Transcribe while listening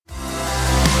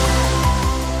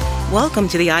Welcome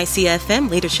to the ICFM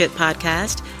Leadership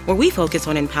Podcast, where we focus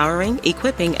on empowering,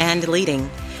 equipping, and leading.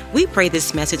 We pray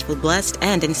this message will bless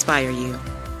and inspire you.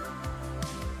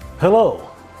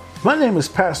 Hello, my name is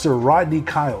Pastor Rodney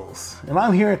Kiles, and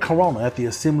I'm here in Corona at the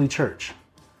Assembly Church.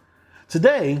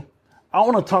 Today, I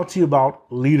want to talk to you about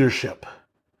leadership.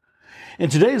 In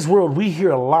today's world, we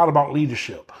hear a lot about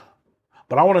leadership,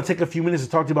 but I want to take a few minutes to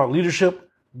talk to you about leadership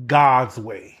God's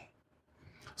way.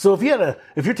 So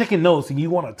if you're taking notes and you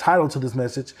want a title to this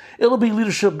message, it'll be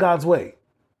Leadership God's Way.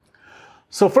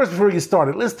 So first, before we get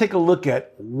started, let's take a look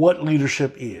at what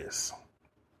leadership is.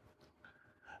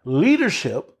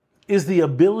 Leadership is the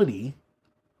ability,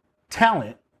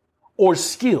 talent, or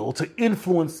skill to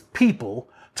influence people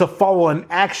to follow an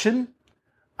action,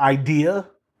 idea,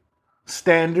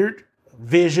 standard,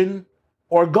 vision,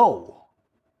 or goal.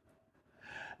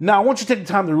 Now, I want you to take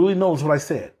the time to really notice what I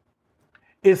said.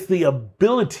 It's the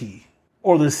ability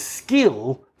or the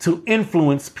skill to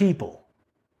influence people.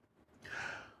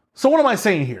 So what am I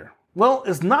saying here? Well,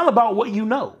 it's not about what you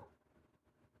know.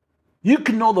 You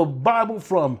can know the Bible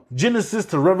from Genesis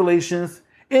to Revelations,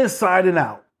 inside and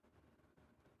out.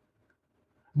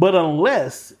 But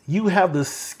unless you have the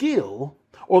skill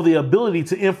or the ability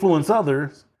to influence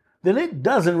others, then it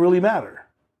doesn't really matter.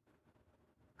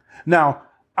 Now,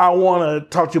 I want to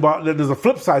talk to you about that. There's a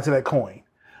flip side to that coin.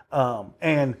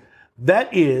 And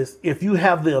that is, if you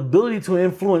have the ability to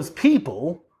influence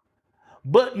people,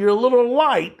 but you're a little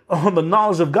light on the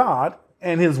knowledge of God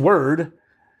and His Word,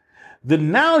 then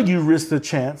now you risk the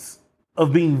chance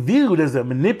of being viewed as a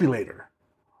manipulator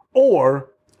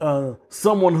or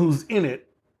someone who's in it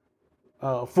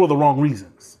for the wrong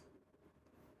reasons.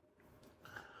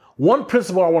 One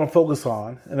principle I want to focus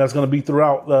on, and that's going to be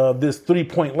throughout this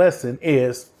 3-point lesson,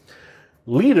 is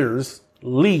leaders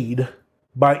lead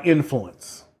by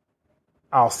influence.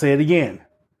 I'll say it again.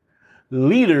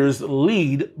 Leaders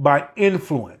lead by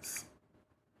influence.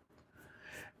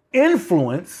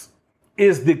 Influence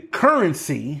is the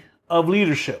currency of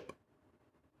leadership.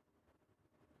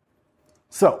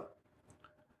 So,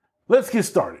 let's get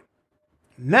started.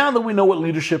 Now that we know what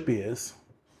leadership is,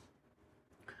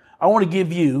 I want to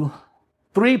give you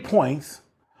 3 points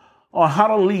on how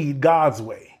to lead God's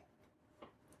way.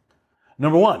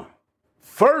 Number 1,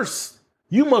 first,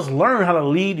 you must learn how to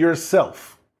lead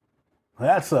yourself.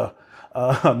 That's a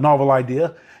novel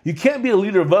idea. You can't be a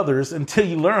leader of others until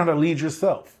you learn how to lead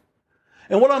yourself.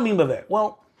 And what do I mean by that?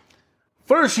 Well,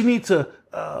 first you need to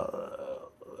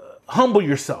humble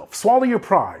yourself, swallow your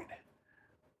pride,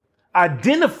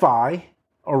 identify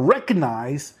or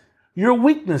recognize your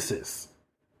weaknesses.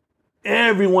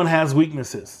 Everyone has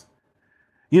weaknesses.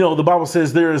 You know, the Bible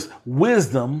says there is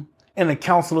wisdom in the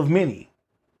counsel of many.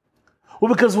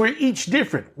 Well, because we're each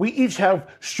different. We each have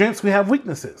strengths, we have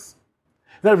weaknesses.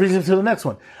 That brings us to the next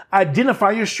one. Identify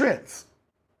your strengths.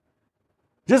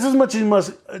 Just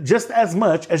as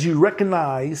much as you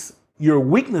recognize your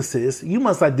weaknesses, you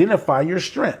must identify your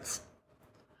strengths.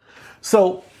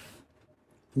 So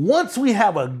once we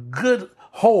have a good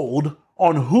hold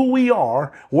on who we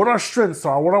are, what our strengths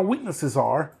are, what our weaknesses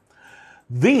are,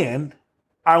 then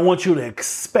I want you to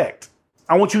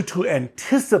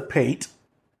anticipate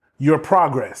your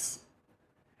progress.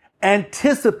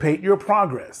 Anticipate your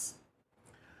progress.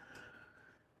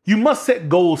 You must set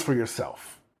goals for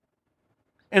yourself.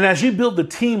 And as you build the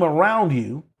team around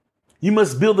you, you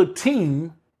must build a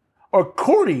team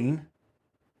according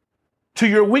to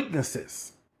your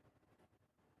weaknesses.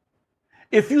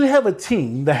 If you have a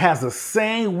team that has the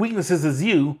same weaknesses as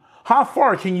you, how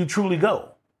far can you truly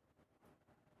go?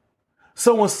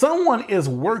 So when someone is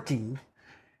working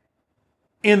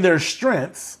in their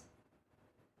strengths,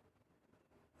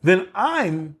 then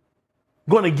I'm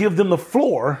going to give them the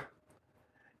floor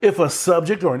if a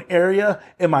subject or an area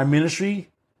in my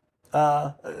ministry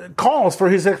calls for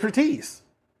his expertise.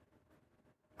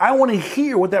 I want to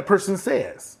hear what that person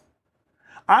says.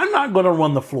 I'm not going to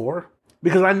run the floor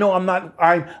because I know I'm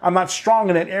not strong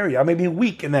in that area. I may be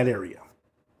weak in that area.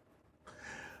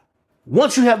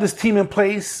 Once you have this team in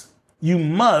place, you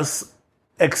must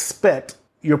expect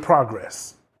your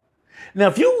progress.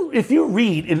 Now, if you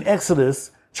read in Exodus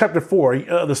chapter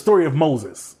 4, the story of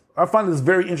Moses, I find this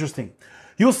very interesting.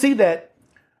 You'll see that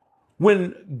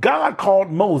when God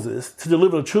called Moses to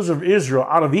deliver the children of Israel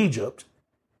out of Egypt,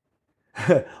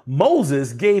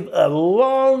 Moses gave a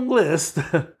long list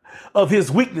of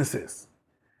his weaknesses.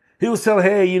 He was telling,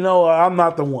 hey, I'm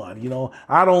not the one,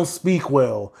 I don't speak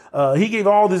well. He gave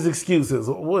all these excuses.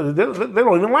 Well, they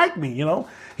don't even like me,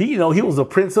 He was a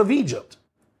prince of Egypt.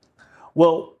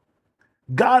 Well,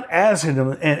 God answered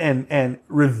him and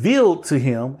revealed to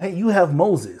him, hey, you have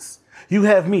Moses. You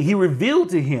have me. He revealed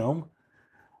to him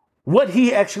what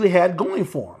he actually had going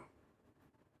for him.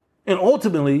 And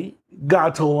ultimately,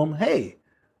 God told him, hey,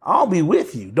 I'll be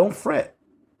with you. Don't fret.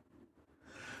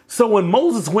 So when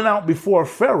Moses went out before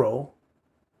Pharaoh,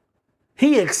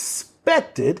 he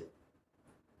expected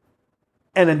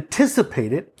and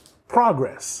anticipated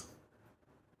progress.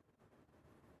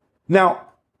 Now,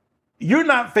 you're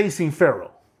not facing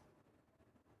Pharaoh.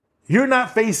 You're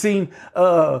not facing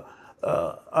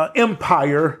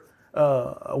empire,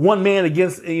 one man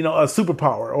against a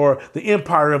superpower or the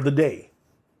empire of the day.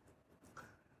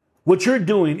 What you're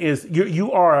doing is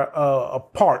you are a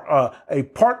part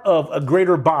of a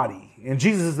greater body, and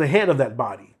Jesus is the head of that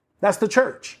body. That's the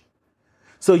church.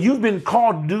 So you've been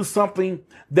called to do something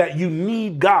that you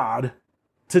need God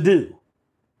to do,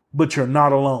 but you're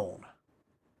not alone.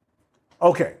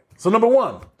 Okay, so number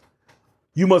one,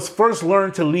 you must first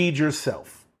learn to lead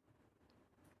yourself.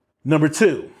 Number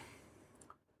two,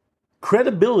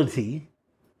 credibility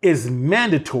is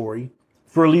mandatory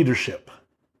for leadership.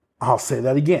 I'll say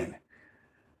that again.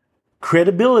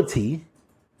 Credibility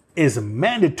is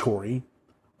mandatory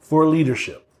for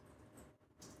leadership.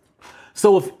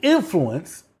 So if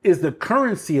influence is the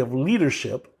currency of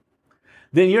leadership,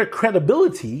 then your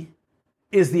credibility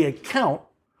is the account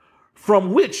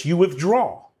from which you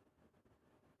withdraw.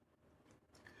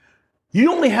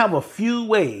 You only have a few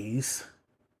ways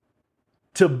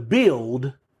to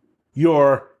build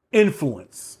your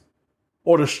influence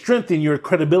or to strengthen your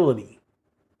credibility.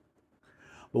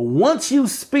 But once you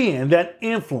spend that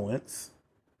influence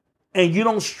and you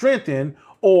don't strengthen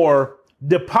or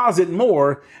deposit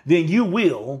more, then you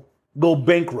will go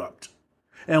bankrupt.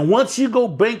 And once you go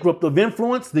bankrupt of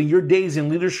influence, then your days in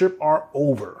leadership are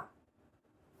over.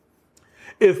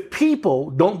 If people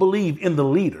don't believe in the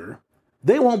leader,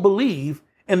 they won't believe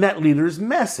in that leader's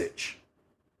message.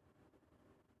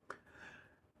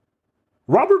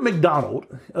 Robert McDonald,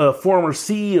 a former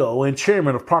CEO and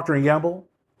chairman of Procter & Gamble,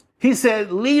 he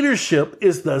said leadership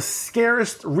is the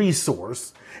scarcest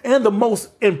resource and the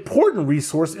most important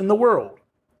resource in the world.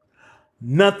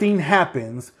 Nothing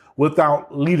happens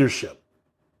without leadership.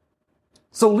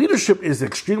 So leadership is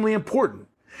extremely important.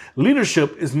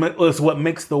 Leadership is what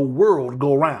makes the world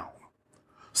go round.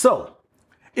 So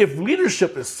if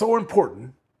leadership is so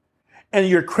important and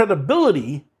your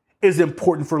credibility is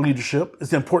important for leadership,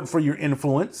 it's important for your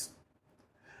influence,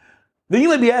 then you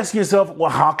may be asking yourself,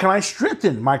 well, how can I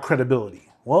strengthen my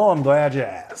credibility? Well, I'm glad you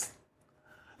asked.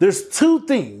 There's two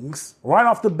things right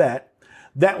off the bat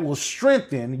that will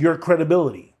strengthen your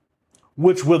credibility,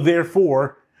 which will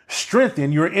therefore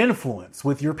strengthen your influence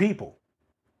with your people.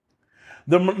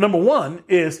 The number one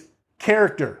is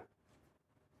character.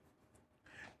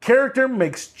 Character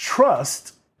makes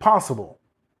trust possible.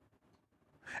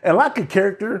 And lack of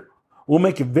character will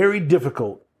make it very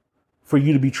difficult for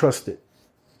you to be trusted.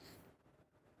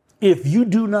 If you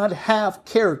do not have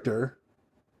character,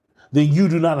 then you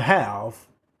do not have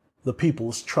the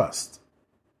people's trust.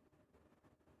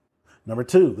 Number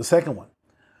two, the second one,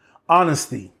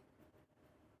 honesty.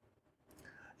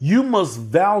 You must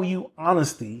value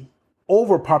honesty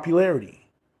over popularity.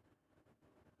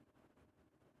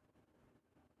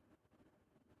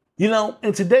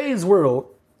 In today's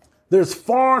world, there's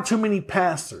far too many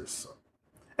pastors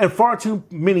and far too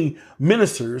many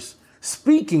ministers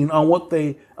speaking on what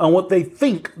they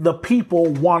think the people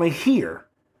want to hear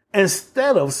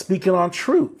instead of speaking on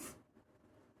truth.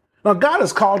 Now, God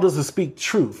has called us to speak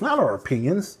truth, not our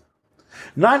opinions,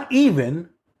 not even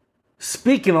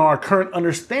speaking on our current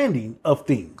understanding of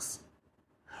things,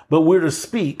 but we're to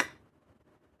speak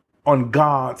on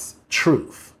God's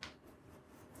truth.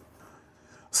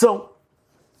 So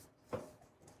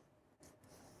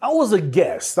I was a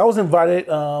guest. I was invited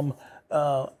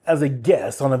as a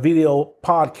guest on a video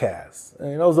podcast.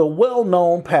 And I was a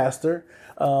well-known pastor,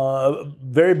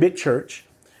 very big church.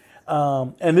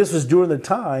 And this was during the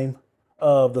time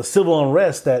of the civil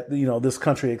unrest that, this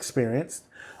country experienced,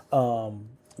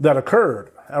 that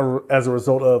occurred as a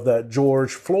result of that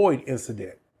George Floyd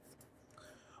incident.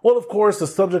 Well, of course, the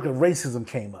subject of racism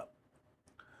came up.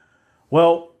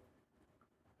 Well,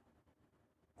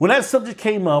 when that subject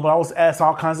came up, I was asked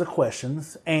all kinds of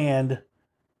questions, and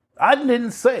I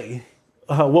didn't say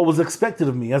what was expected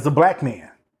of me as a black man.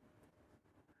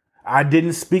 I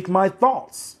didn't speak my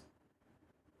thoughts.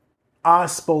 I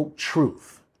spoke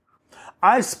truth.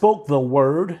 I spoke the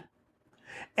word,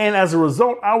 and as a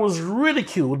result, I was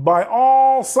ridiculed by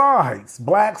all sides.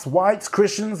 Blacks, whites,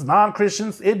 Christians,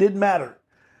 non-Christians, it didn't matter.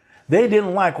 They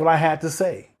didn't like what I had to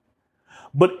say.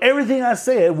 But everything I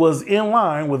said was in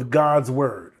line with God's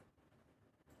word.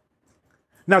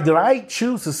 Now, did I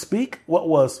choose to speak what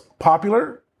was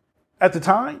popular at the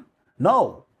time?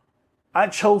 No, I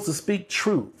chose to speak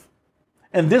truth.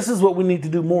 And this is what we need to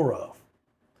do more of.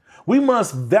 We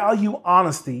must value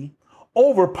honesty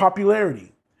over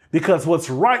popularity, because what's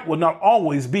right will not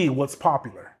always be what's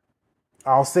popular.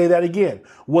 I'll say that again.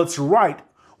 What's right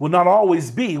will not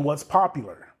always be what's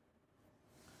popular.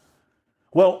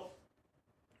 Well,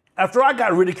 after I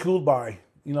got ridiculed by,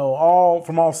 all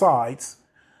from all sides,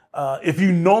 if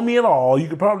you know me at all, you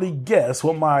could probably guess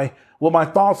what my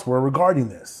thoughts were regarding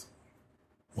this.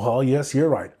 Well, yes, you're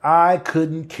right. I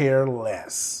couldn't care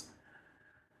less.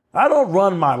 I don't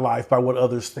run my life by what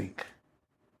others think.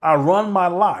 I run my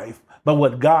life by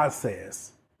what God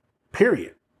says.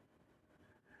 Period.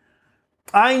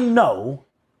 I know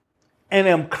and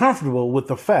am comfortable with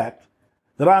the fact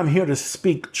that I'm here to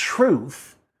speak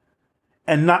truth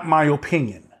and not my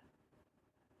opinion.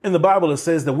 In the Bible, it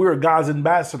says that we're God's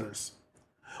ambassadors.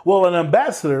 Well, an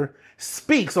ambassador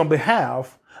speaks on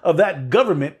behalf of that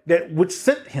government which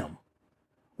sent him.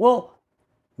 Well,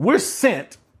 we're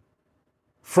sent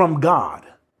from God.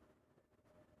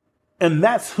 And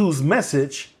that's whose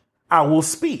message I will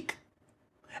speak.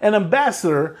 An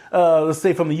ambassador, let's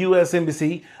say from the U.S.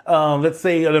 Embassy, let's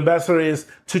say an ambassador is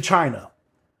to China.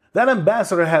 That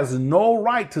ambassador has no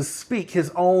right to speak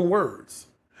his own words.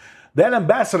 That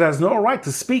ambassador has no right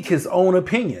to speak his own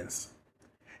opinions.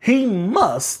 He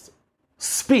must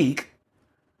speak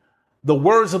the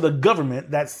words of the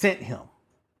government that sent him.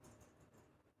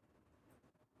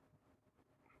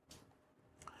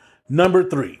 Number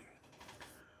 3,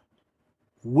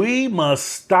 we must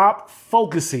stop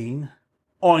focusing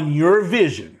on your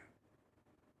vision.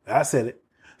 I said it.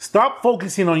 Stop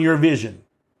focusing on your vision.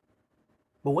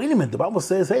 But wait a minute, the Bible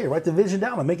says, hey, write the vision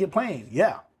down and make it plain.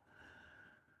 Yeah.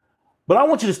 But I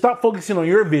want you to stop focusing on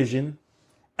your vision,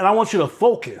 and I want you to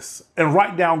focus and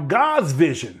write down God's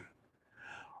vision.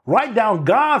 Write down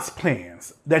God's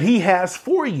plans that he has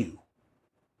for you.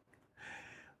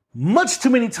 Much too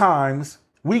many times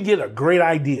we get a great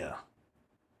idea,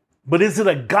 but is it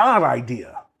a God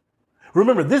idea?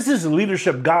 Remember, this is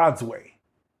leadership God's way.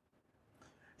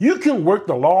 You can work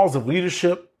the laws of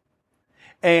leadership,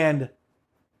 and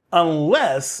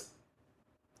unless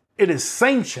it is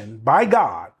sanctioned by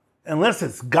God, unless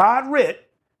it's God writ,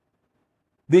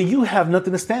 then you have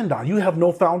nothing to stand on. You have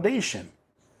no foundation.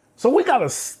 So we got to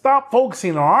stop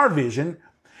focusing on our vision,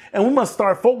 and we must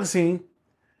start focusing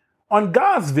on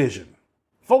God's vision.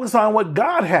 Focus on what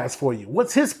God has for you.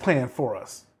 What's his plan for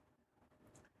us?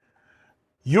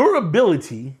 Your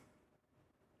ability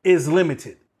is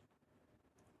limited,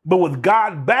 but with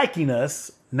God backing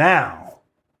us, now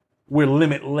we're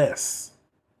limitless.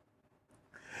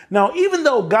 Now, even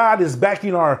though God is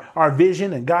backing our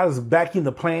vision and God is backing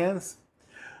the plans,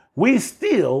 we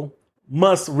still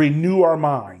must renew our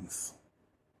minds.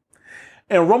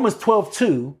 In Romans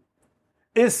 12:2,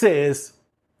 it says,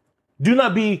 do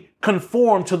not be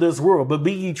conformed to this world, but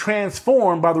be ye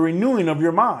transformed by the renewing of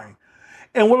your mind.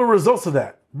 And what are the results of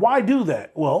that? Why do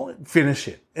that? Well, finish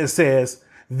it. It says,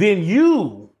 then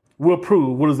you will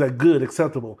prove what is that good,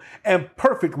 acceptable, and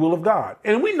perfect will of God.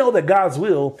 And we know that God's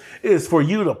will is for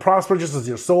you to prosper just as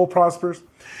your soul prospers.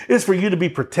 It's for you to be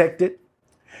protected.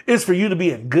 It's for you to be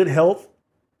in good health.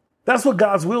 That's what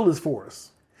God's will is for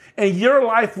us. And your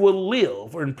life will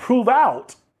live and prove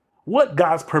out what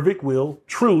God's perfect will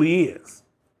truly is.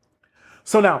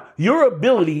 So now, your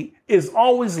ability is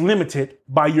always limited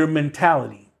by your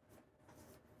mentality.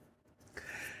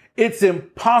 It's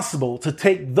impossible to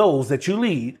take those that you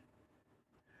lead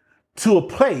to a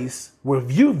place where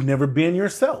you've never been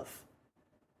yourself.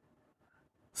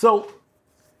 So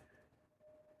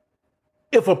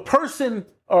if a person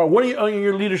or one of you on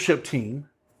your leadership team,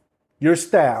 your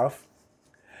staff,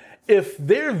 if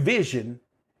their vision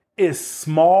is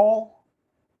small,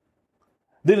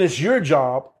 then it's your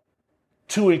job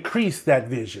to increase that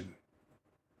vision.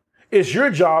 It's your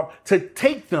job to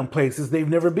take them places they've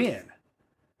never been.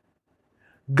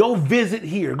 Go visit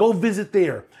here, go visit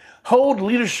there. Hold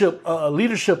leadership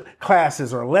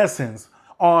classes or lessons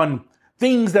on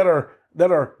things that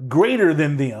are greater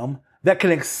than them, that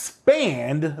can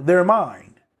expand their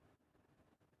mind.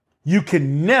 You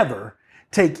can never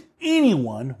take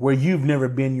anyone where you've never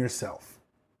been yourself.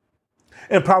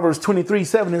 In Proverbs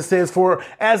 23:7, it says, for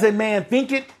as a man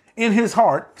thinketh in his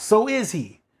heart, so is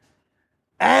he.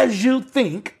 As you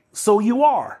think, so you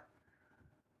are.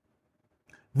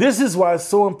 This is why it's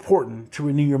so important to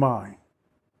renew your mind.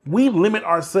 We limit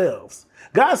ourselves.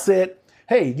 God said,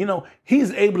 hey,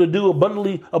 he's able to do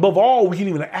abundantly above all we can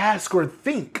even ask or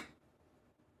think.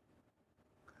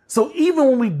 So even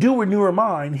when we do renew our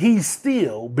mind, he's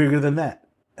still bigger than that.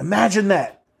 Imagine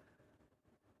that.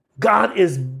 God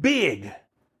is big,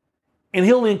 and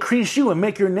he'll increase you and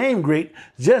make your name great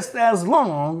just as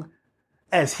long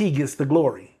as he gets the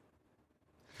glory.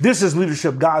 This is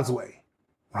leadership God's way,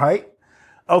 right?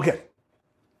 Okay.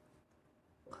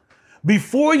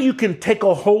 Before you can take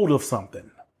a hold of something,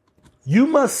 you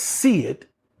must see it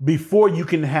before you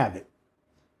can have it.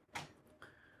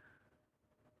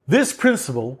 This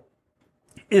principle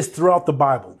is throughout the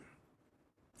Bible,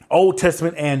 Old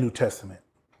Testament and New Testament.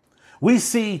 We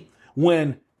see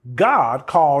when God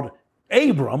called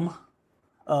Abram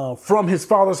from his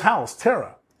father's house,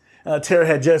 Terah. Terah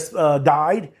had just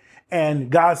died, and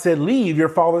God said, leave your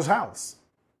father's house.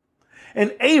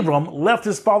 And Abram left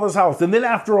his father's house. And then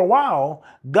after a while,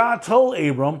 God told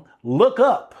Abram, look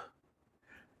up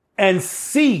and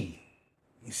see.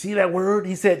 You see that word?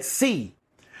 He said, see.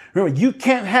 Remember, you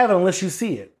can't have it unless you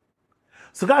see it.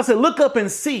 So God said, look up and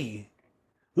see.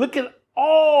 Look at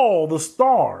all the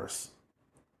stars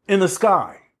in the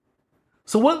sky.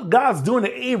 So what God's doing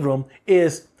to Abram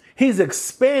is he's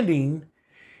expanding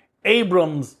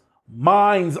Abram's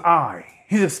mind's eye.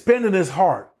 He's expanding his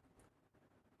heart.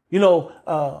 You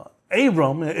know,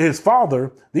 Abram, his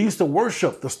father, they used to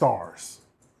worship the stars.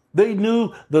 They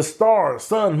knew the stars,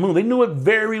 sun, moon. They knew it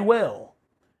very well.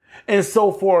 And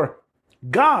so for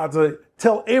God to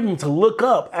tell Abram to look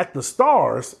up at the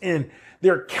stars, and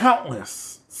they're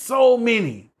countless, so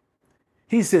many,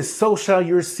 he says, so shall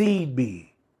your seed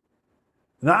be.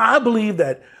 Now, I believe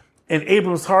that in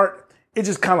Abram's heart, it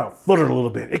just kind of fluttered a little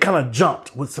bit. It kind of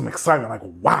jumped with some excitement, like,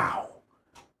 wow.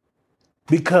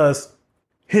 Because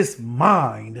his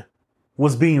mind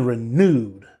was being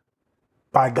renewed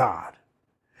by God.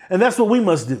 And that's what we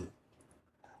must do.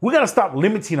 We got to stop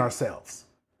limiting ourselves.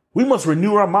 We must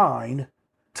renew our mind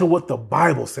to what the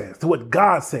Bible says, to what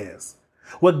God says.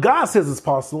 What God says is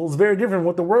possible is very different from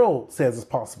what the world says is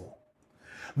possible.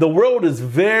 The world is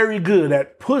very good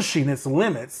at pushing its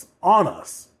limits on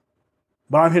us.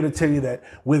 But I'm here to tell you that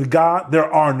with God,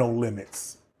 there are no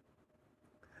limits.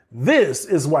 This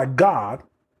is why God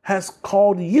has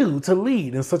called you to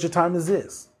lead in such a time as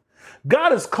this.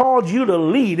 God has called you to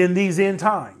lead in these end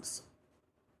times.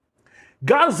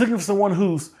 God is looking for someone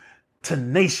who's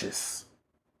tenacious.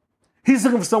 He's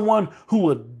looking for someone who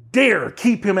will dare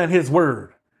keep him at his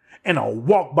word and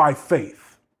walk by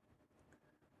faith.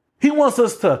 He wants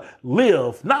us to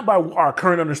live not by our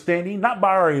current understanding, not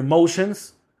by our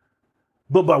emotions,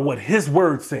 but by what his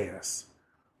word says.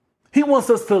 He wants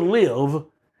us to live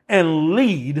and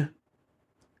lead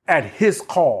at his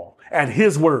call, at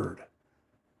his word.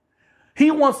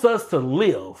 He wants us to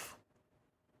live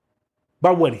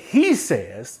by what he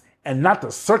says and not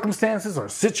the circumstances or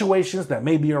situations that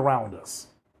may be around us.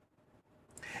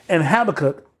 In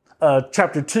Habakkuk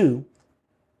chapter 2,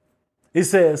 it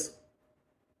says,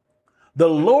 the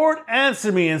Lord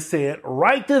answered me and said,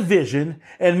 write the vision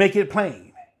and make it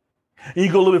plain. And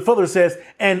you go a little bit further, it says,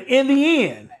 and in the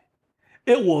end,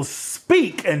 it will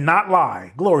speak and not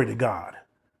lie. Glory to God.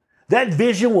 That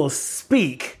vision will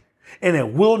speak and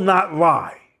it will not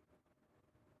lie.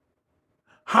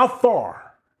 How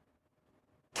far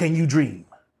can you dream?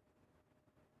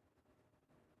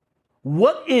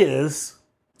 What is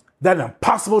that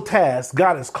impossible task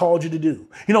God has called you to do?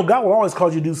 You know, God will always call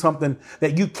you to do something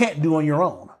that you can't do on your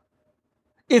own.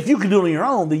 If you could do it on your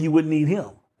own, then you wouldn't need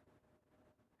him.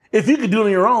 If you could do it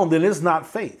on your own, then it's not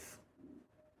faith.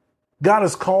 God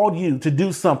has called you to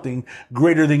do something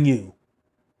greater than you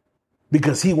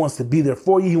because he wants to be there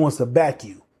for you. He wants to back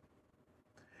you.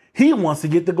 He wants to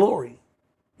get the glory.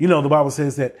 You know, the Bible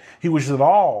says that he wishes that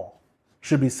all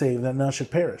should be saved, that none should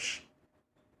perish.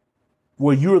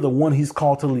 Well, you're the one he's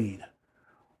called to lead.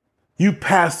 You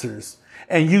pastors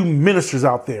and you ministers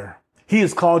out there, he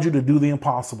has called you to do the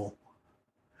impossible.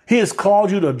 He has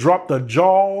called you to drop the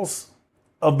jaws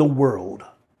of the world.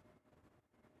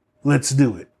 Let's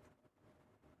do it.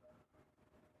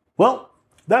 Well,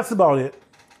 that's about it.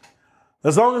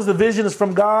 As long as the vision is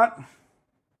from God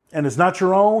and it's not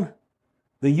your own,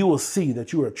 then you will see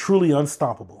that you are truly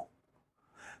unstoppable.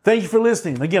 Thank you for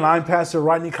listening. Again, I'm Pastor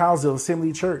Rodney Kyles of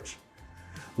Assembly Church.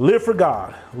 Live for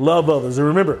God, love others, and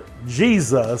remember,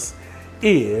 Jesus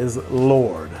is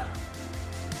Lord.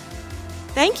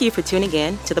 Thank you for tuning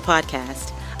in to the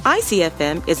podcast.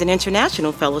 ICFM is an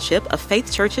international fellowship of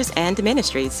faith churches and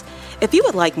ministries. If you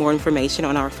would like more information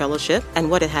on our fellowship and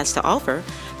what it has to offer,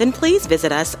 then please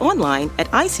visit us online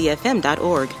at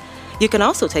icfm.org. You can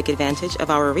also take advantage of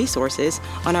our resources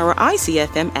on our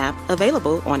ICFM app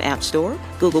available on App Store,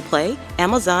 Google Play,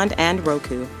 Amazon, and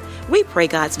Roku. We pray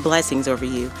God's blessings over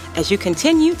you as you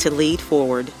continue to lead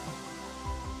forward.